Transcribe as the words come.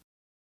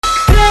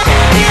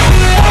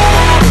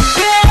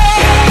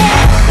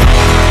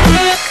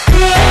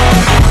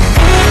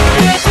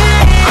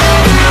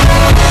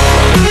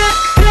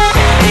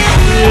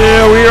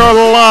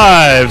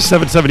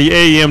770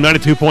 AM,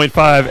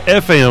 92.5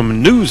 FM,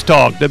 News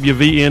Talk,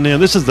 WVNN.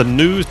 This is the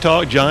News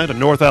Talk giant of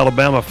North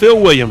Alabama. Phil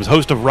Williams,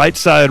 host of Right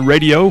Side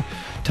Radio.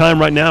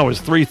 Time right now is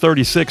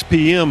 3:36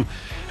 p.m.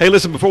 Hey,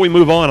 listen, before we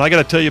move on, I got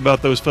to tell you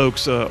about those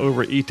folks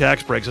over at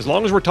eTax Breaks. As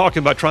long as we're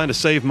talking about trying to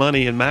save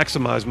money and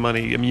maximize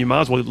money, I mean, you might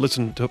as well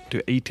listen to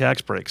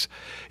eTax Breaks.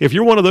 If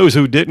you're one of those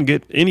who didn't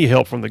get any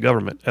help from the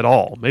government at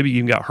all, maybe you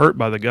even got hurt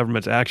by the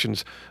government's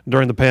actions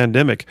during the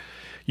pandemic,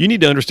 you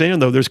need to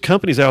understand, though, there's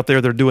companies out there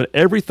that are doing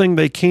everything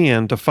they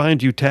can to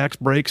find you tax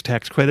breaks,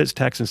 tax credits,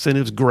 tax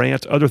incentives,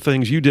 grants, other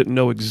things you didn't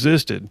know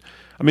existed.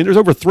 I mean, there's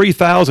over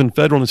 3,000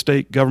 federal and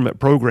state government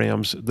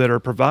programs that are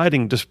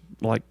providing just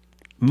like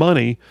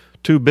money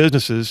to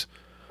businesses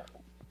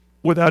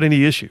without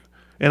any issue.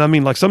 And I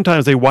mean, like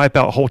sometimes they wipe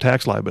out whole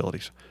tax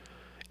liabilities.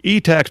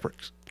 eTax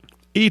Breaks,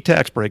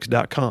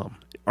 eTaxBreaks.com.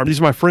 These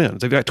are my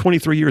friends. They've got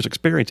 23 years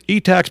experience.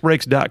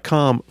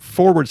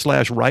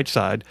 eTaxBreaks.com/right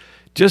side.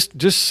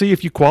 Just see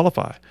if you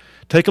qualify.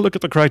 Take a look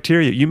at the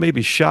criteria. You may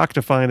be shocked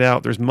to find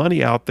out there's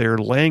money out there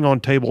laying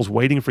on tables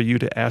waiting for you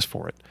to ask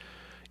for it.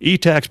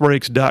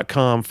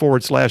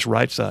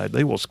 eTaxBreaks.com/right side.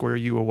 They will square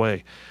you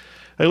away.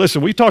 Hey,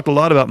 listen, we talked a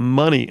lot about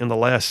money in the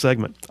last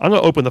segment. I'm going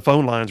to open the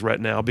phone lines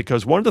right now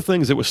because one of the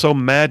things that was so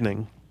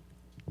maddening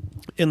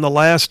in the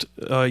last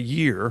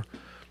year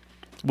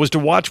was to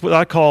watch what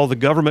I call the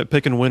government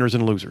picking winners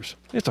and losers.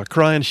 It's a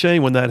crying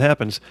shame when that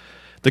happens.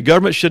 The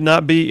government should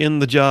not be in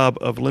the job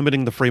of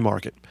limiting the free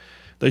market.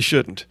 They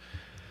shouldn't.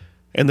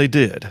 And they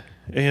did.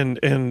 And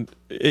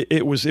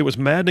it was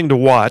maddening to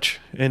watch,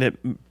 and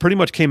it pretty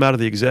much came out of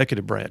the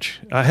executive branch.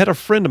 I had a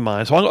friend of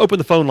mine, so I'll open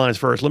the phone lines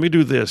first. Let me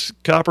do this.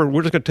 Copper,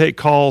 we're just going to take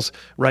calls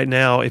right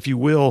now, if you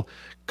will.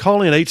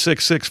 Call in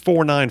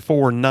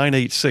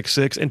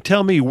 866-494-9866 and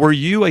tell me, were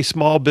you a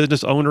small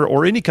business owner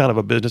or any kind of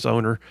a business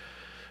owner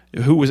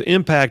who was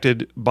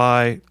impacted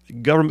by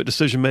government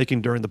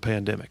decision-making during the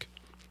pandemic?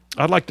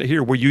 I'd like to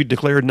hear, were you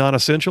declared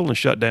non-essential and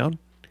shut down?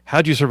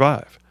 How'd you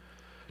survive?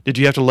 Did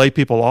you have to lay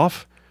people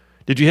off?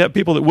 Did you have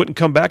people that wouldn't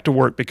come back to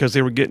work because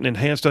they were getting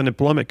enhanced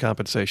unemployment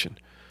compensation?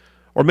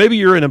 Or maybe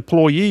you're an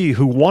employee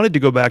who wanted to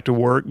go back to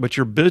work, but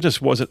your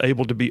business wasn't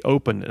able to be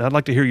open. And I'd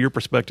like to hear your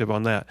perspective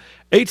on that.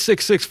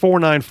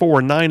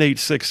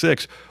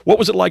 866-494-9866. What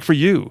was it like for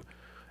you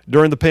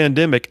during the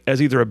pandemic as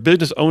either a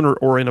business owner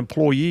or an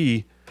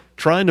employee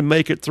trying to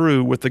make it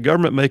through with the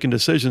government making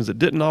decisions that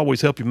didn't always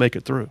help you make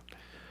it through?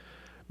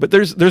 But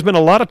there's been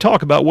a lot of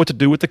talk about what to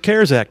do with the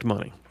CARES Act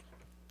money.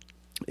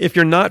 If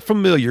you're not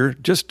familiar,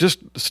 just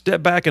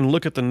step back and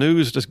look at the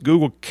news. Just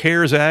Google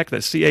CARES Act,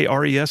 that's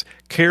C-A-R-E-S.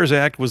 CARES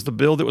Act was the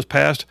bill that was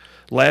passed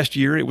last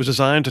year. It was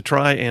designed to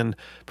try and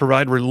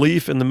provide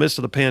relief in the midst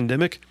of the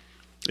pandemic.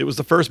 It was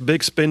the first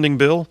big spending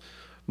bill,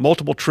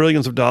 multiple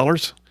trillions of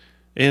dollars.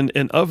 And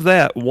of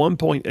that,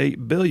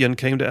 $1.8 billion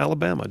came to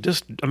Alabama.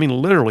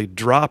 Literally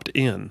dropped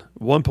in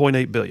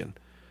 $1.8 billion.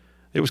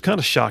 It was kind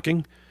of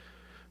shocking.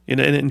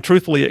 And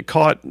truthfully, it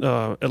caught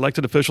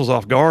elected officials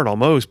off guard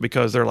almost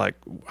because they're like,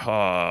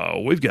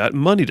 we've got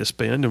money to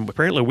spend, and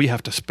apparently we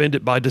have to spend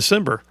it by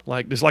December.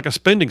 It's like a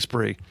spending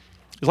spree.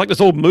 It's like this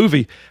old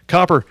movie.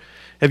 Copper,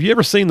 have you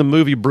ever seen the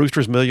movie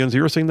Brewster's Millions? You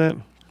ever seen that?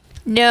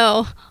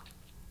 No.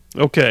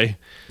 Okay.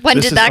 When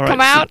did that come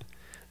out?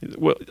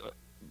 Well,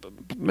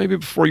 maybe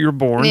before you were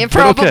born. Yeah,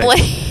 probably.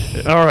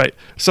 Okay. All right.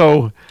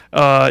 So,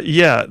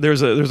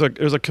 there's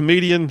a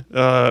comedian,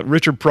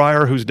 Richard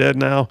Pryor, who's dead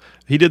now.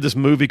 He did this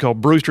movie called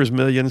Brewster's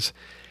Millions.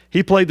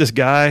 He played this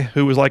guy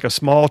who was like a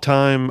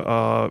small-time,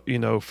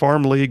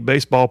 farm league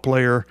baseball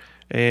player,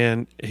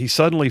 and he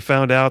suddenly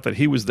found out that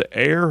he was the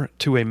heir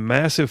to a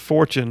massive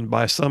fortune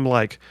by some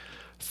like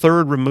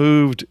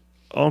third-removed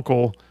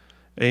uncle,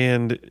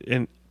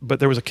 but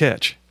there was a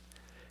catch.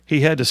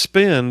 He had to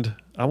spend,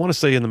 I want to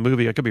say in the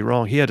movie, I could be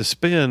wrong, he had to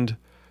spend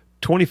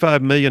 $25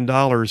 million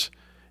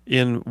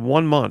in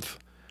 1 month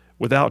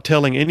without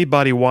telling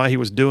anybody why he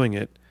was doing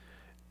it,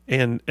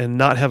 and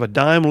not have a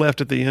dime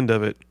left at the end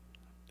of it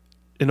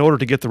in order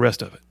to get the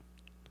rest of it.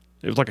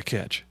 It was like a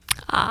catch.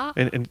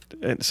 And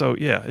so,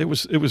 yeah, it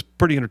was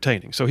pretty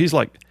entertaining. So he's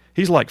like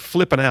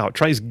flipping out,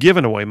 he's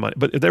giving away money,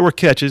 but there were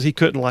catches. He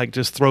couldn't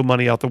just throw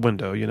money out the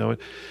window,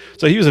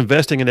 So he was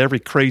investing in every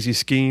crazy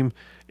scheme,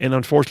 and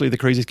unfortunately the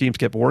crazy schemes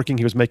kept working.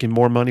 He was making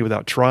more money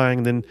without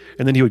trying, and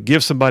then he would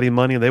give somebody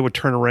money, and they would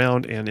turn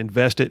around and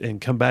invest it and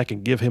come back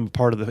and give him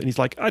part of and he's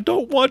like, I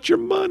don't want your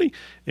money.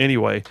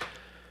 Anyway,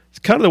 it's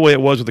kind of the way it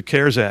was with the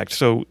CARES Act.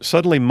 So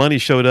suddenly money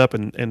showed up,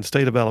 and the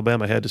state of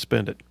Alabama had to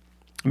spend it.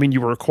 I mean,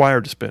 you were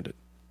required to spend it,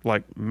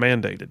 like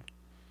mandated.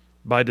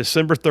 By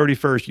December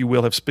 31st, you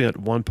will have spent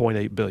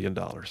 $1.8 billion.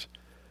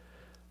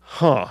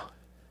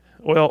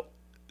 Well,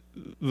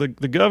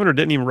 the governor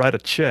didn't even write a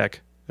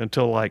check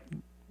until like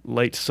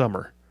late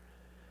summer.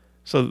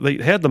 So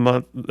they had the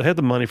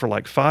money for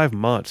like 5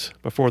 months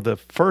before the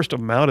first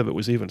amount of it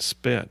was even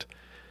spent.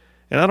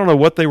 And I don't know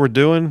what they were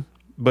doing,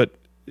 but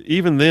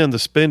even then, the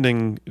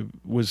spending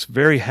was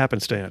very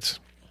happenstance.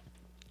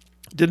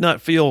 Did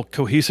not feel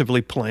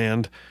cohesively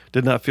planned,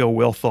 did not feel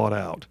well thought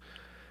out.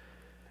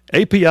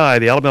 API,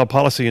 the Alabama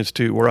Policy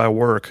Institute, where I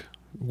work,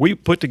 we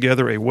put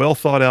together a well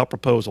thought out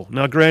proposal.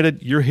 Now,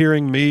 granted, you're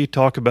hearing me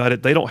talk about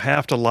it. They don't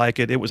have to like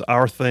it. It was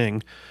our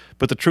thing.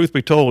 But the truth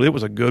be told, it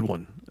was a good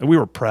one, and we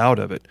were proud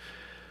of it.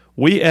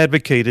 We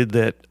advocated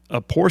that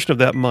a portion of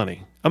that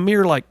money, a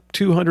mere like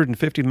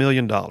 $250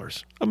 million,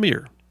 a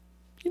mere,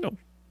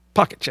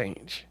 pocket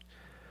change,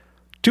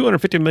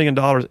 $250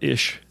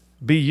 million-ish,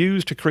 be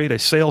used to create a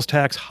sales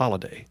tax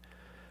holiday.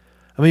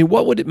 I mean,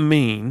 what would it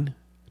mean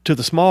to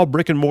the small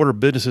brick and mortar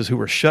businesses who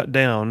were shut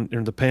down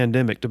during the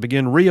pandemic to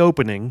begin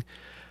reopening,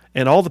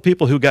 and all the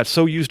people who got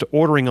so used to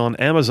ordering on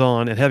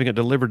Amazon and having it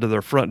delivered to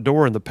their front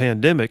door in the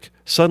pandemic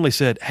suddenly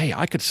said, hey,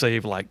 I could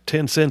save like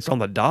 10 cents on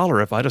the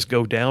dollar if I just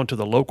go down to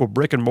the local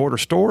brick and mortar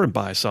store and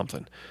buy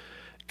something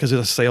because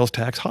it's a sales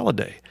tax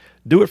holiday.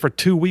 Do it for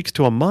 2 weeks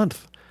to a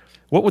month.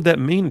 What would that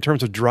mean in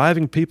terms of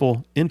driving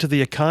people into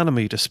the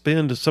economy to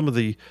spend some of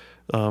the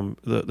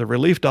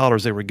relief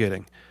dollars they were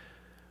getting?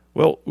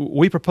 Well,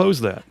 we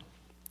proposed that.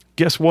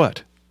 Guess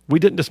what? We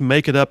didn't just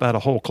make it up out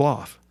of whole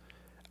cloth.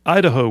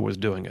 Idaho was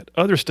doing it.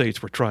 Other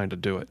states were trying to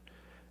do it.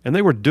 And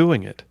they were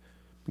doing it.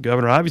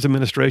 Governor Ivey's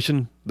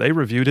administration, they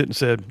reviewed it and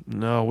said,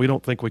 no, we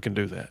don't think we can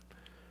do that.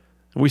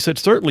 And we said,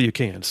 certainly you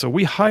can. So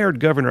we hired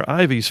Governor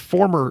Ivey's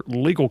former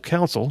legal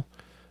counsel,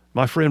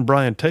 my friend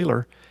Brian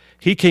Taylor.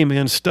 He came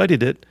in,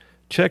 studied it,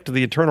 checked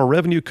the Internal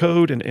Revenue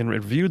Code and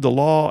reviewed the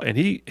law, and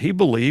he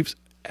believes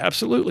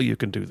absolutely you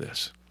can do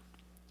this.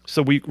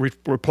 So we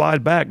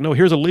replied back, no,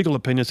 here's a legal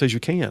opinion that says you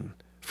can,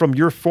 from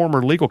your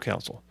former legal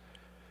counsel.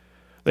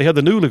 They had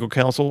the new legal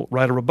counsel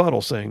write a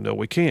rebuttal saying, no,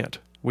 we can't.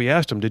 We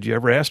asked them, did you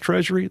ever ask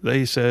Treasury?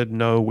 They said,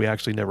 no, we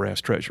actually never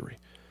asked Treasury.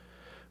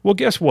 Well,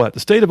 guess what? The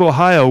state of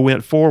Ohio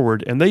went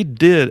forward, and they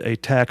did a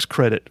tax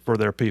credit for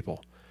their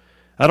people.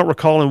 I don't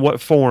recall in what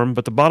form,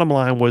 but the bottom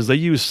line was they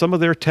used some of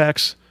their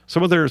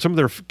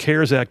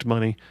CARES Act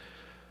money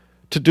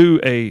to do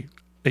a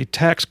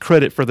tax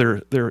credit for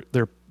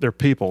their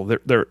people,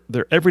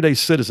 their everyday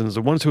citizens,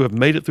 the ones who have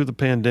made it through the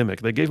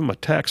pandemic. They gave them a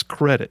tax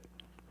credit.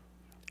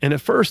 And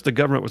at first the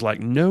government was like,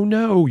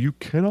 no, you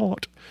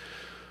cannot.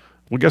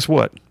 Well, guess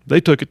what?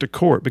 They took it to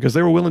court because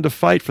they were willing to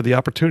fight for the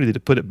opportunity to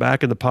put it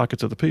back in the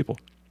pockets of the people.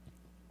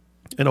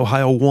 And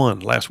Ohio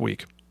won last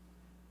week.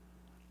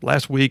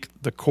 Last week,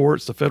 the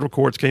federal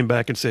courts came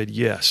back and said,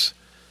 yes,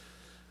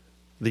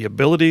 the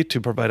ability to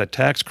provide a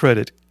tax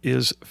credit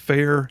is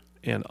fair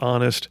and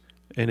honest,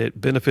 and it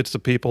benefits the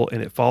people,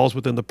 and it falls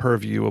within the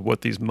purview of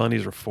what these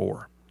monies are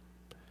for.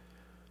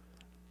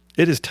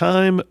 It is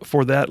time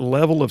for that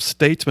level of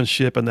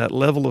statesmanship and that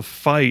level of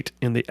fight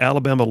in the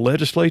Alabama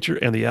legislature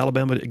and the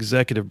Alabama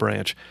executive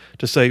branch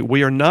to say,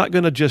 we are not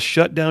going to just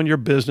shut down your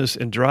business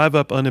and drive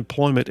up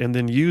unemployment and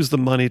then use the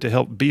money to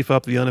help beef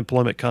up the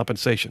unemployment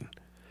compensation.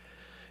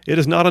 It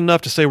is not enough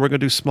to say we're going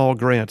to do small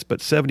grants, but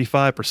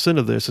 75%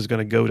 of this is going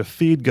to go to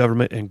feed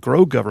government and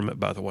grow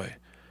government, by the way.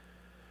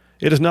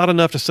 It is not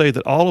enough to say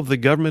that all of the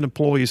government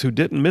employees who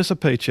didn't miss a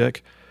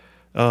paycheck,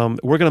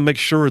 we're going to make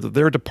sure that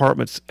their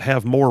departments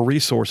have more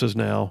resources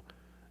now,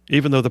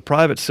 even though the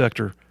private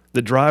sector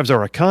that drives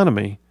our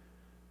economy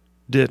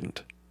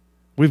didn't.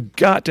 We've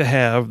got to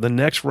have the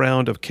next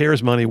round of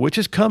CARES money, which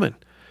is coming.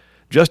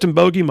 Justin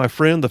Bogie, my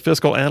friend, the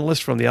fiscal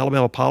analyst from the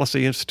Alabama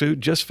Policy Institute,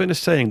 just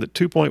finished saying that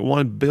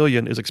 $2.1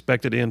 billion is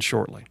expected in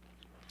shortly,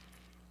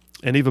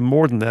 and even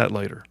more than that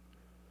later.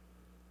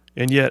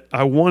 And yet,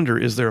 I wonder,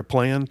 is there a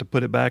plan to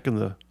put it back in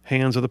the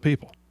hands of the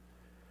people?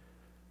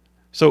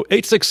 So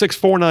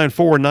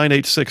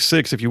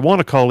 866-494-9866, if you want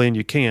to call in,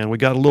 you can. We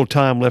got a little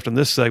time left in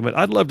this segment.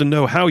 I'd love to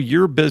know how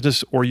your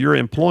business or your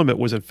employment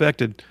was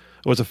affected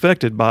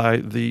by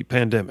the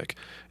pandemic.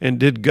 And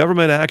did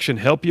government action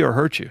help you or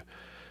hurt you?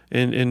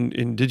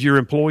 And did your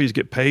employees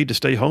get paid to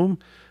stay home?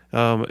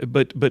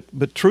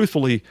 But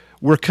truthfully,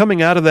 we're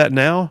coming out of that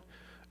now,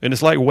 and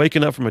it's like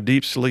waking up from a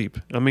deep sleep.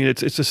 I mean,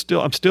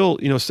 I'm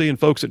still seeing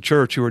folks at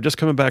church who are just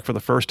coming back for the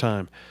first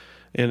time,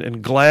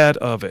 and glad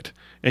of it.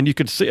 And you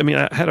could see, I mean,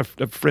 I had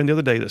a friend the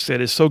other day that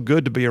said it's so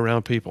good to be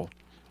around people.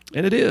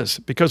 And it is,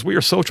 because we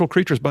are social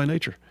creatures by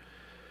nature.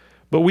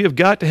 But we have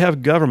got to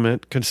have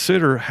government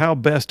consider how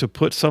best to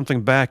put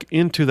something back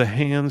into the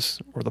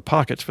hands, or the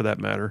pockets for that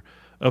matter,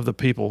 of the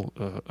people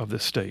of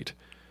this state.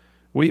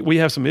 We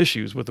have some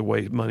issues with the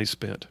way money's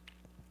spent.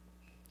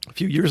 A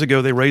few years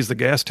ago, they raised the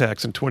gas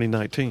tax in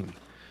 2019.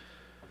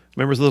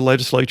 Members of the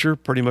legislature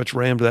pretty much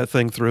rammed that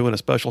thing through in a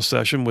special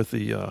session with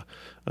the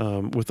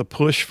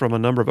push from a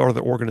number of other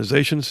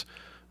organizations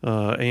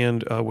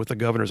and with the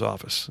governor's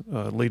office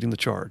leading the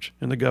charge.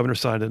 And the governor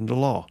signed it into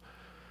law.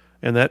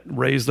 And that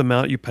raised the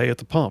amount you pay at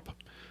the pump.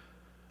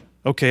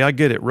 Okay, I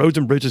get it. Roads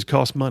and bridges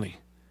cost money.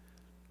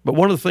 But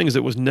one of the things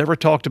that was never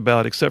talked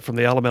about except from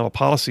the Alabama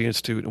Policy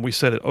Institute, and we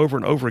said it over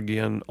and over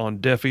again on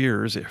deaf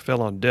ears, it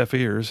fell on deaf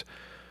ears,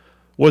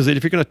 was that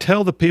if you're going to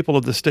tell the people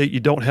of the state you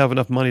don't have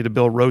enough money to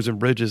build roads and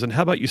bridges, then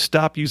how about you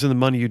stop using the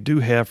money you do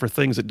have for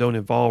things that don't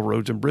involve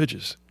roads and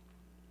bridges?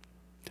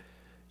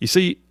 You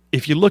see,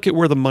 if you look at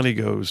where the money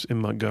goes in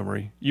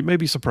Montgomery, you may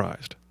be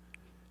surprised.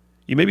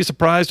 You may be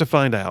surprised to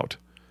find out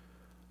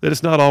that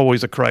it's not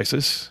always a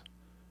crisis.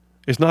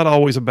 It's not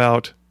always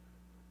about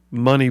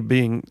money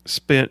being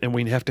spent and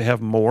we have to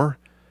have more.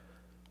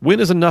 When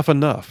is enough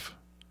enough?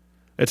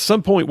 At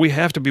some point, we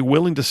have to be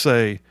willing to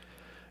say,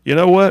 you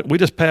know what? We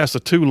just passed the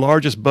 2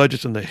 largest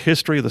budgets in the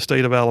history of the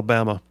state of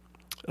Alabama.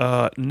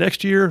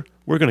 Next year,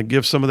 we're going to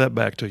give some of that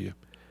back to you.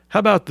 How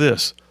about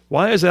this?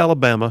 Why is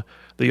Alabama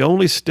the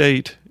only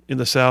state in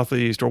the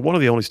Southeast, or one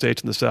of the only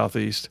states in the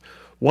Southeast,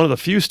 one of the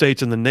few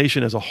states in the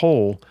nation as a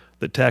whole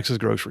that taxes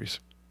groceries?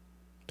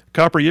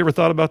 Copper, you ever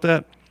thought about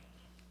that?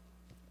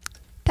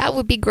 That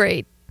would be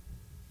great.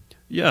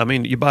 Yeah, I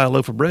mean, you buy a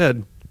loaf of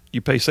bread,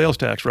 you pay sales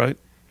tax, right?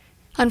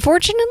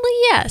 Unfortunately,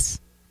 yes.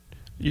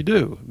 You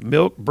do.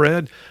 Milk,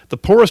 bread. The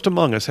poorest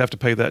among us have to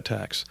pay that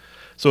tax.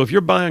 So if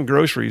you're buying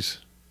groceries,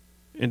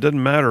 it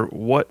doesn't matter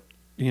what,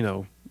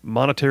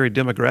 monetary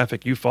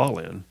demographic you fall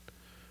in.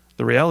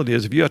 The reality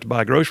is if you have to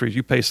buy groceries,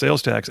 you pay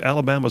sales tax.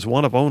 Alabama's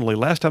one of only,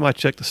 last time I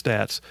checked the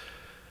stats,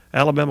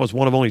 Alabama is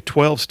one of only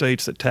 12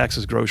 states that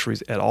taxes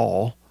groceries at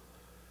all.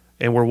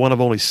 And we're one of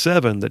only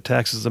 7 that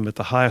taxes them at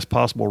the highest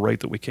possible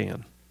rate that we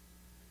can.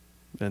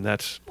 And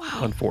that's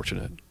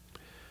unfortunate.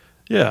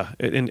 Yeah,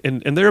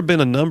 and there have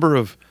been a number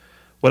of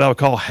what I would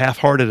call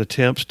half-hearted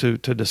attempts to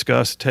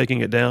discuss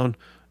taking it down.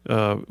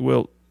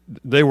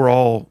 They were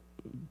all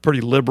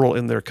pretty liberal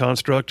in their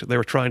construct. They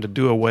were trying to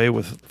do away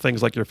with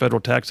things like your federal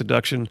tax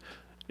deduction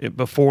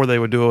before they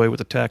would do away with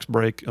the tax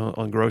break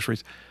on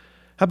groceries.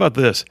 How about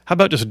this? How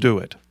about just do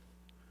it?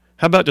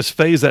 How about just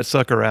phase that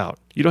sucker out?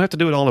 You don't have to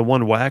do it all in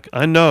one whack.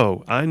 I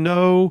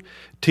know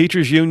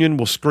teachers union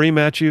will scream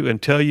at you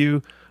and tell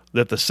you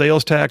that the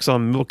sales tax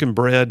on milk and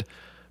bread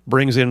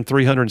brings in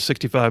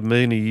 $365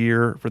 million a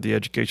year for the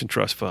Education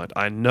Trust Fund.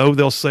 I know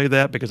they'll say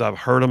that because I've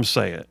heard them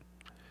say it.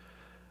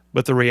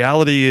 But the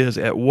reality is,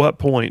 at what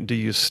point do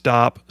you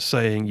stop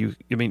saying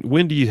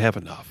when do you have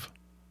enough?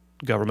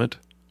 Government,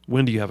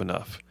 when do you have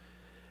enough?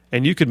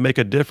 And you could make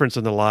a difference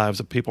in the lives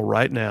of people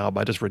right now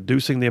by just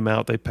reducing the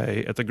amount they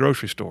pay at the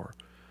grocery store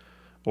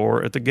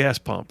or at the gas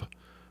pump,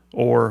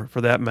 or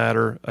for that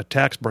matter, a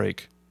tax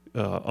break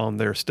on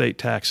their state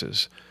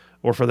taxes,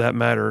 or for that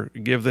matter,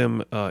 give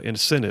them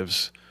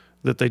incentives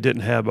that they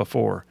didn't have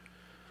before.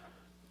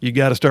 You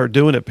got to start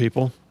doing it,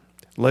 people.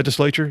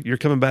 Legislature, you're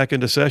coming back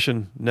into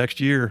session next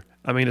year.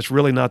 I mean, it's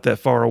really not that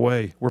far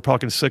away. We're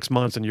talking 6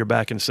 months and you're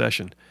back in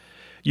session.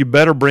 You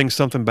better bring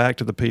something back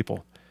to the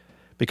people,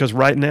 because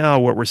right now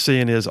what we're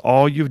seeing is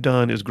all you've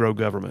done is grow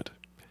government.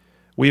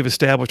 We have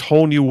established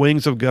whole new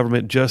wings of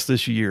government just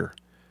this year.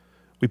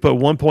 We put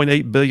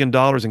 $1.8 billion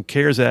in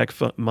CARES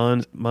Act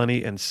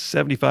money, and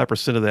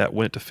 75% of that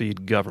went to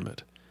feed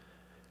government.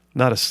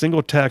 Not a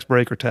single tax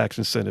break or tax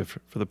incentive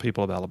for the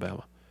people of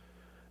Alabama.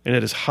 And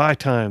it is high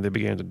time they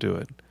began to do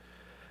it.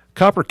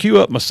 Copper, cue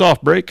up my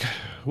soft break.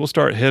 We'll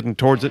start heading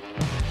towards it.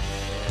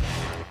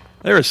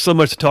 There is so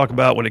much to talk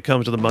about when it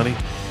comes to the money.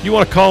 You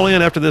want to call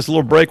in after this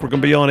little break? We're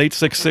going to be on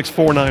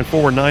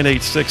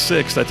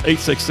 866-494-9866. That's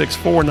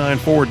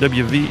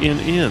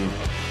 866-494-WVNN.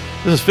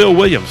 This is Phil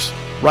Williams,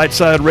 Right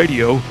Side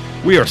Radio.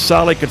 We are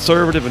solid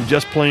conservative and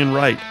just plain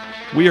right.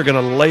 We are going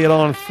to lay it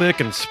on thick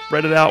and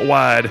spread it out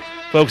wide.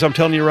 Folks, I'm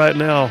telling you right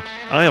now,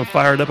 I am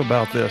fired up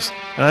about this.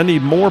 And I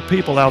need more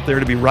people out there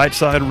to be right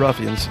side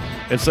ruffians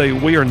and say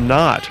we are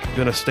not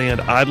going to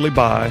stand idly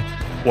by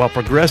while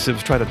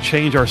progressives try to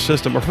change our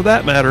system. Or for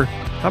that matter,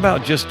 how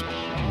about just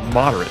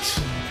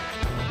moderates?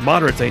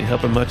 Moderates ain't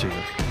helping much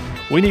either.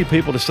 We need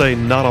people to say,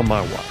 not on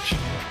my watch.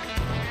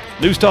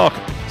 News Talk,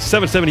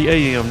 770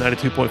 AM,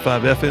 92.5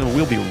 FM.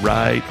 We'll be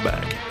right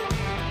back.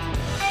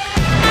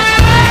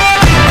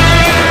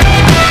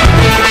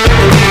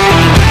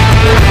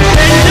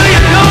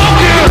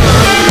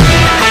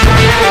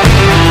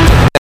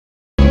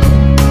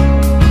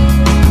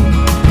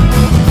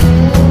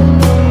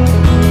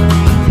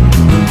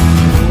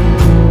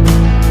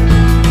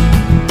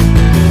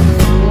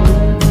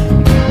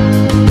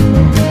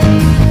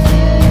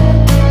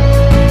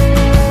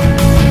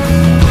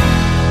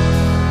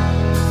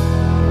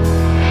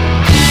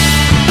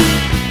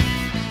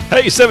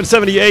 Hey,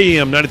 770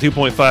 AM,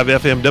 92.5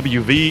 FM,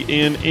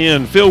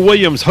 WVNN. Phil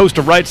Williams, host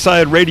of Right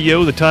Side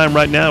Radio. The time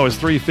right now is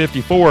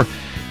 3:54.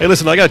 Hey,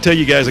 listen, I got to tell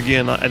you guys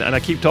again, and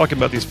I keep talking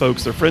about these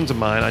folks. They're friends of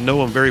mine. I know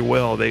them very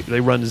well. They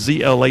run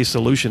ZLA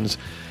Solutions.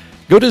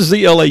 Go to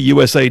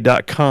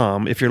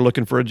ZLAUSA.com if you're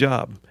looking for a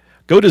job.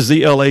 Go to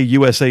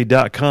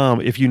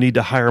ZLAUSA.com if you need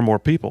to hire more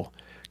people.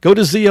 Go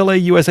to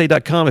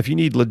ZLAUSA.com if you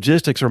need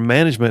logistics or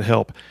management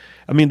help.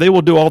 I mean, they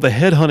will do all the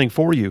headhunting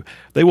for you.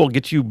 They will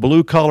get you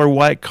blue-collar,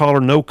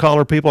 white-collar,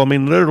 no-collar people. I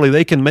mean, literally,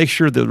 they can make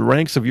sure the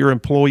ranks of your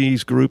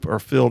employees group are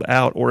filled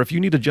out. Or if you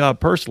need a job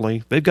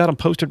personally, they've got them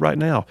posted right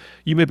now.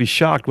 You may be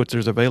shocked what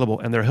there's available,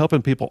 and they're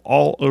helping people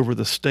all over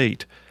the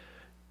state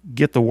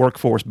get the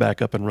workforce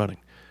back up and running.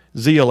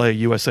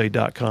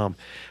 ZLAUSA.com.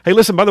 Hey,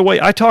 listen, by the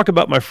way, I talk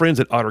about my friends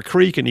at Otter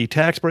Creek and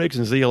eTax Breaks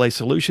and ZLA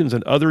Solutions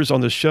and others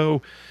on the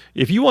show.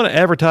 If you want to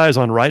advertise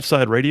on Right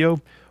Side Radio,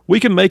 we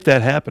can make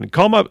that happen.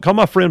 Call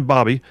my friend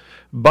Bobby.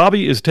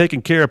 Bobby is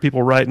taking care of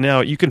people right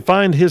now. You can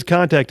find his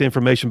contact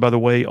information, by the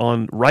way,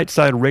 on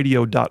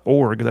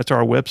rightsideradio.org. That's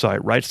our website,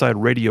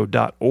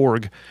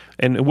 rightsideradio.org,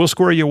 and we'll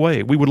square you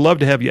away. We would love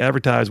to have you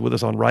advertise with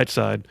us on Right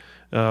Side,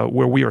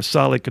 where we are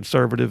solid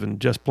conservative and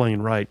just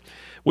plain right.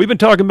 We've been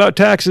talking about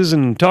taxes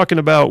and talking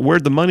about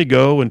where'd the money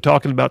go and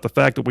talking about the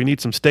fact that we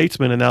need some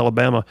statesmen in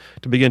Alabama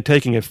to begin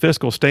taking a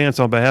fiscal stance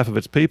on behalf of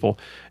its people.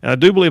 And I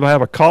do believe I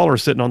have a caller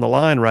sitting on the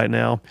line right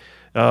now.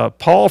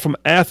 Paul from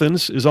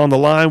Athens is on the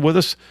line with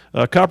us.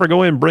 Copper,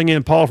 go ahead and bring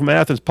in Paul from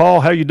Athens.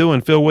 Paul, how you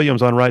doing? Phil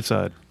Williams on Right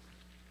Side.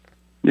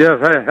 Yes,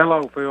 hey,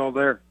 hello, Phil.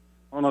 There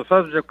on the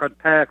subject of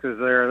taxes,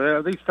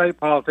 these state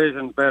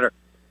politicians better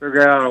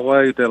figure out a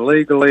way to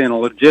legally and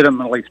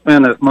legitimately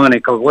spend this money,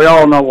 because we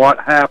all know what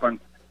happens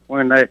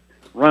when they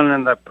run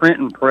in the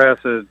printing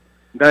presses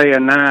day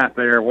and night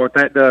there, what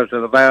that does to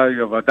the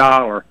value of a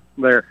dollar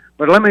there.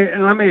 But let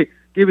me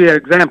give you an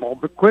example,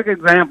 a quick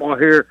example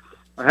here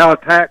of how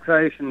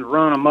taxation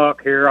run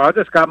amok here. I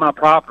just got my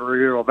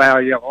property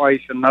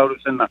evaluation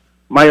notice in the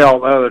mail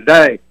the other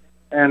day.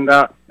 And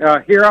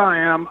here I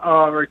am,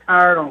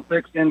 retired on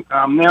fixed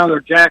income. Now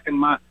they're jacking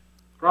my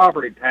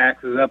property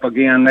taxes up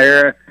again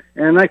there,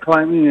 and they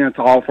claim it's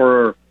all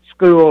for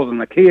schools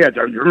and the kids.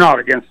 You're not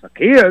against the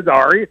kids,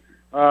 are you?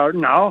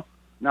 No,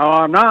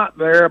 I'm not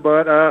there,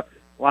 but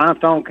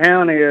Limestone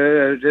County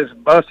is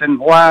just busting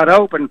wide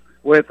open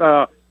with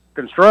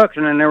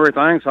construction and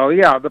everything. So,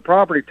 yeah, the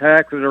property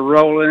taxes are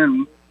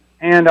rolling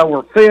hand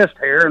over fist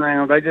here.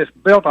 Now, they just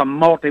built a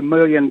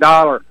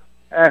multi-million-dollar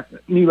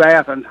New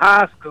Athens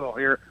High School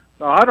here,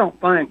 so I don't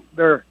think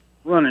they're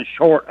running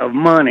short of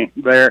money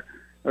there.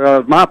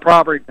 My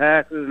property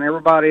taxes and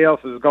everybody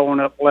else is going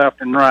up left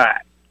and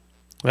right.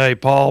 Hey,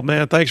 Paul,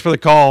 man, thanks for the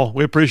call.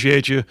 We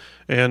appreciate you,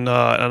 and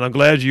I'm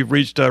glad you've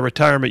reached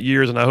retirement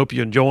years, and I hope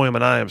you enjoy them,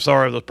 and I am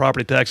sorry those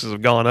property taxes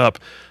have gone up.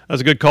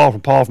 That's a good call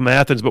from Paul from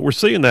Athens, but we're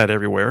seeing that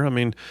everywhere. I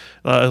mean,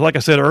 like I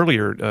said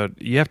earlier,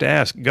 you have to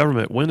ask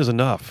government, when is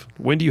enough?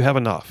 When do you have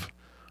enough?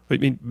 I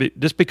mean,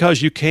 just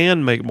because you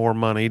can make more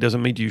money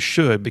doesn't mean you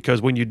should,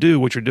 because when you do,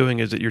 what you're doing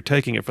is that you're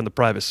taking it from the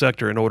private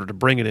sector in order to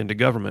bring it into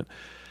government.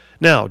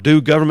 Now,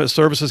 do government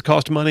services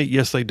cost money?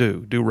 Yes, they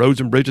do. Do roads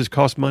and bridges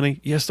cost money?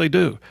 Yes, they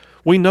do.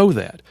 We know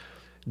that.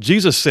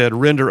 Jesus said,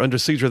 render unto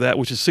Caesar that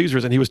which is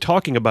Caesar's, and he was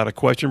talking about a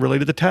question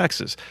related to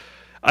taxes.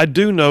 I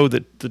do know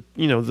that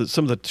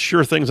some of the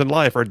sure things in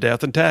life are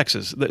death and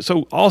taxes.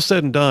 So all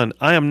said and done,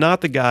 I am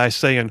not the guy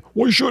saying,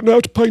 we shouldn't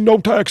have to pay no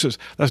taxes.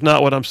 That's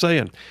not what I'm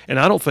saying. And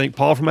I don't think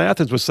Paul from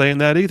Athens was saying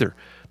that either.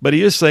 But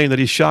he is saying that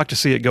he's shocked to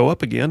see it go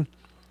up again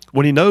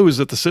when he knows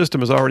that the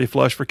system is already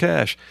flush for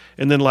cash.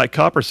 And then, like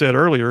Copper said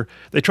earlier,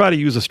 they try to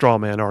use a straw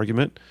man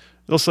argument.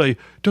 They'll say,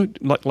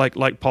 "Don't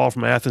like Paul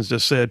from Athens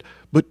just said,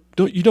 but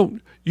you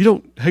don't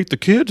hate the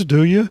kids,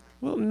 do you?"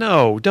 Well,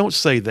 no, don't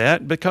say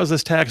that. Because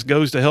this tax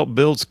goes to help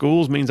build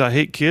schools means I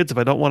hate kids if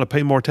I don't want to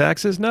pay more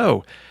taxes?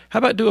 No. How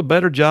about do a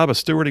better job of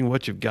stewarding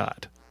what you've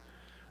got?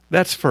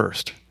 That's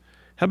first.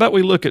 How about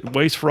we look at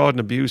waste, fraud, and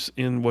abuse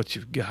in what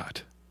you've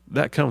got?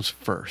 That comes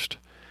first.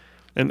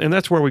 And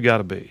that's where we got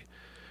to be.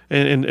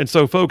 And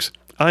so, folks,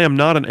 I am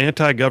not an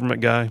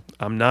anti-government guy.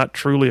 I'm not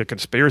truly a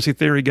conspiracy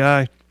theory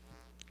guy.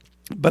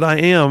 But I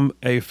am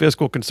a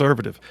fiscal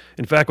conservative.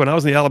 In fact, when I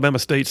was in the Alabama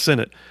State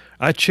Senate,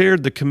 I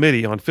chaired the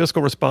Committee on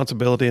Fiscal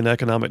Responsibility and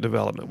Economic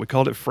Development. We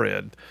called it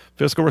FRED,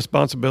 Fiscal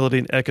Responsibility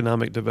and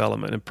Economic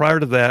Development. And prior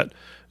to that,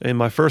 in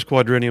my first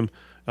quadrennium,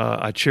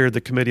 I chaired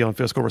the Committee on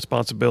Fiscal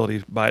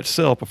Responsibility by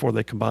itself before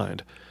they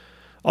combined.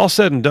 All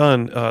said and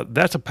done,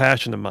 that's a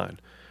passion of mine,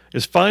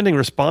 is finding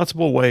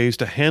responsible ways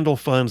to handle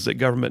funds that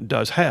government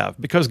does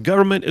have, because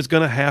government is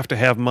going to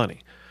have money.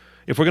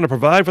 If we're going to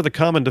provide for the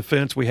common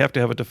defense, we have to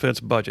have a defense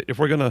budget. If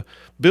we're going to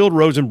build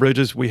roads and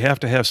bridges, we have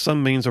to have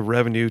some means of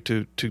revenue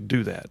to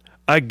do that.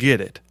 I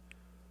get it.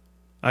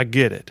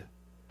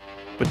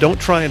 But don't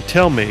try and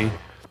tell me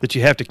that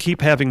you have to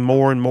keep having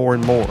more and more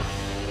and more.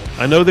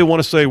 I know they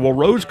want to say, well,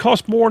 roads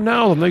cost more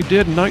now than they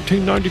did in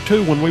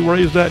 1992 when we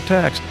raised that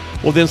tax.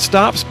 Well, then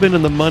stop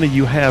spending the money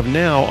you have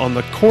now on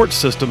the court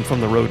system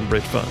from the Road and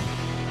Bridge Fund.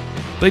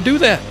 They do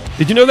that.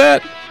 Did you know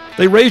that?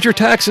 They raise your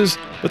taxes,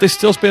 but they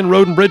still spend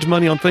road and bridge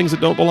money on things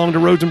that don't belong to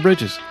roads and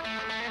bridges.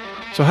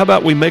 So how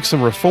about we make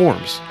some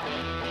reforms?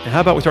 And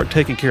how about we start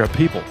taking care of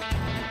people?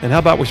 And how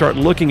about we start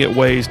looking at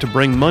ways to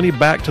bring money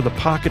back to the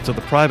pockets of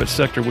the private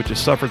sector, which has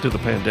suffered through the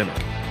pandemic?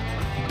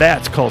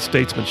 That's called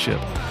statesmanship.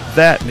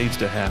 That needs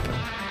to happen.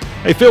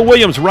 Hey, Phil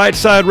Williams, Right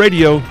Side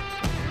Radio.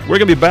 We're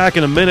going to be back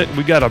in a minute.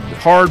 We got a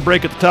hard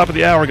break at the top of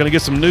the hour. We're going to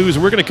get some news,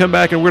 and we're going to come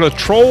back and we're going to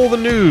troll the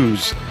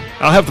news.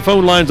 I'll have the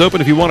phone lines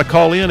open if you want to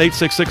call in,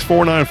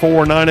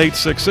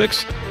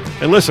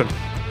 866-494-9866. And listen,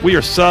 we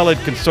are solid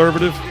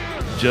conservative,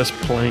 just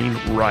plain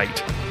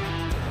right.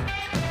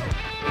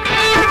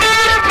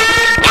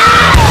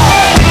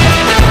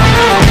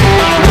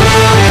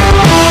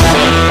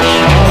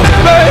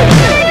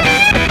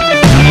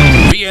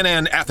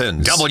 VNN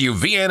Athens,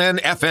 WVNN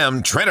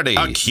FM Trinity,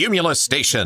 a Cumulus station.